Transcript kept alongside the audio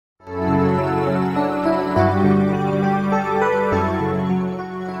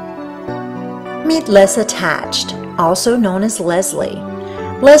Meet less attached, also known as Leslie.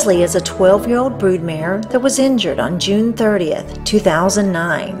 Leslie is a 12-year-old broodmare that was injured on June 30th,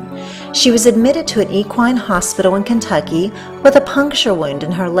 2009. She was admitted to an equine hospital in Kentucky with a puncture wound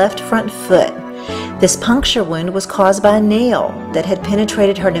in her left front foot. This puncture wound was caused by a nail that had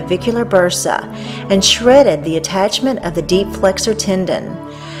penetrated her navicular bursa and shredded the attachment of the deep flexor tendon.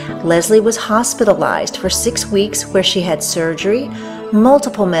 Leslie was hospitalized for 6 weeks where she had surgery,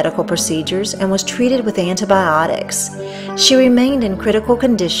 multiple medical procedures, and was treated with antibiotics. She remained in critical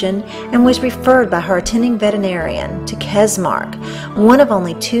condition and was referred by her attending veterinarian to Kesmark, one of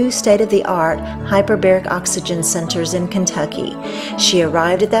only 2 state-of-the-art hyperbaric oxygen centers in Kentucky. She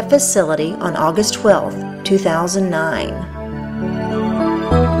arrived at that facility on August 12, 2009.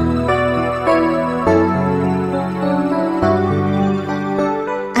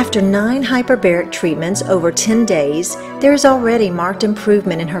 After 9 hyperbaric treatments over 10 days, there is already marked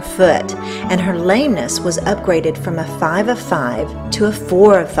improvement in her foot, and her lameness was upgraded from a 5 of 5 to a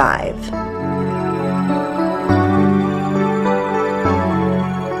 4 of 5.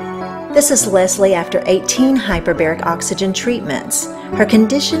 This is Leslie after 18 hyperbaric oxygen treatments. Her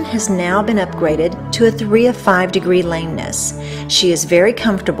condition has now been upgraded to a 3 of 5 degree lameness. She is very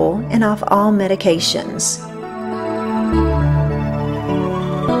comfortable and off all medications.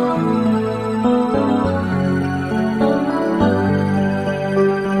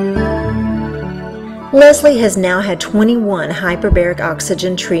 Leslie has now had 21 hyperbaric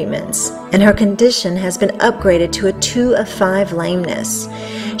oxygen treatments, and her condition has been upgraded to a 2 of 5 lameness.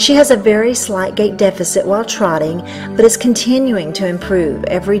 She has a very slight gait deficit while trotting, but is continuing to improve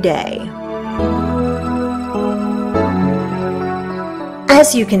every day.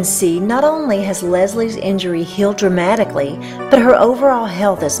 As you can see, not only has Leslie's injury healed dramatically, but her overall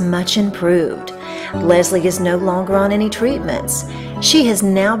health is much improved. Leslie is no longer on any treatments. She has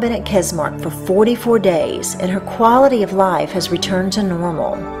now been at Kesmark for 44 days, and her quality of life has returned to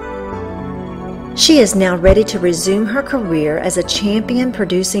normal. She is now ready to resume her career as a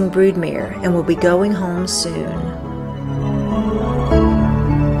champion-producing broodmare and will be going home soon.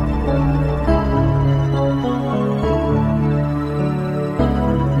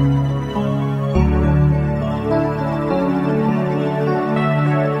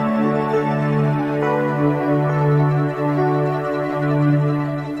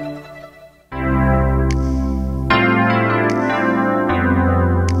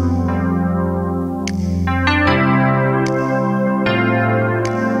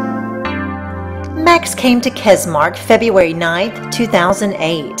 Max came to Kesmark February 9,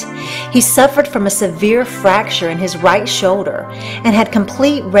 2008. He suffered from a severe fracture in his right shoulder and had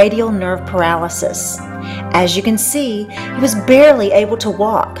complete radial nerve paralysis. As you can see, he was barely able to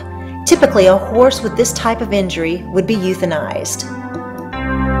walk. Typically, a horse with this type of injury would be euthanized.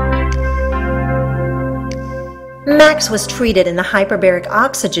 Max was treated in the hyperbaric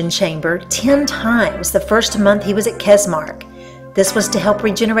oxygen chamber 10 times the first month he was at Kesmark. This was to help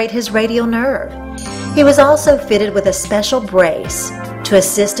regenerate his radial nerve. He was also fitted with a special brace to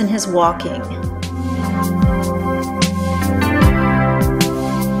assist in his walking.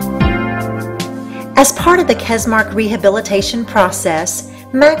 As part of the Kesmark rehabilitation process,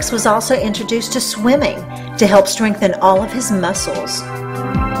 Max was also introduced to swimming to help strengthen all of his muscles.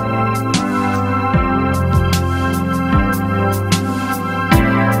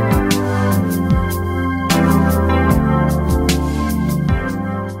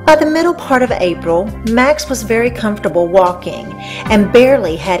 By the middle part of April, Max was very comfortable walking and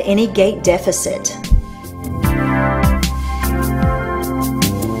barely had any gait deficit.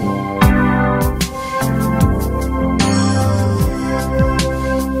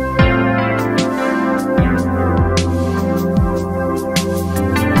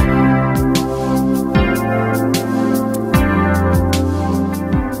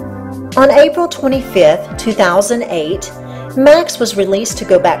 On April 25, 2008, Max was released to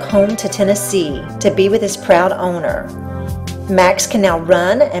go back home to Tennessee to be with his proud owner. Max can now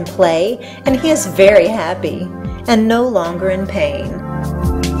run and play, and he is very happy and no longer in pain.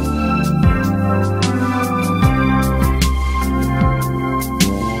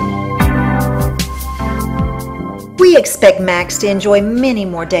 We expect Max to enjoy many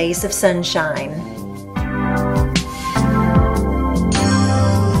more days of sunshine.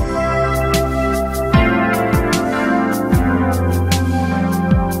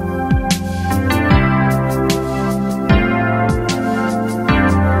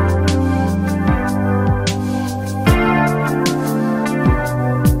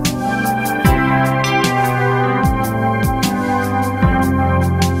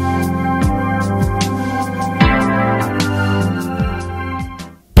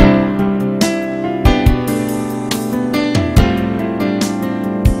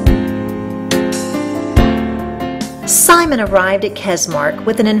 Simon arrived at Kesmark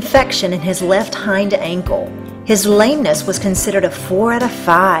with an infection in his left hind ankle. His lameness was considered a 4 out of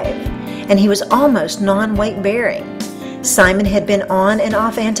 5, and he was almost non-weight bearing. Simon had been on and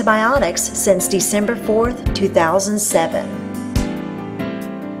off antibiotics since December 4th,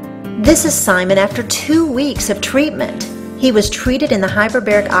 2007. This is Simon after 2 weeks of treatment. He was treated in the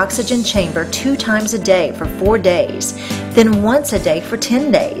hyperbaric oxygen chamber 2 times a day for 4 days, then once a day for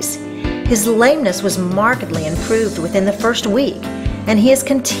 10 days. His lameness was markedly improved within the first week, and he is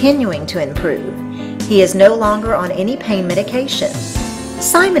continuing to improve. He is no longer on any pain medication.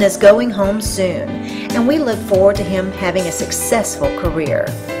 Simon is going home soon, and we look forward to him having a successful career.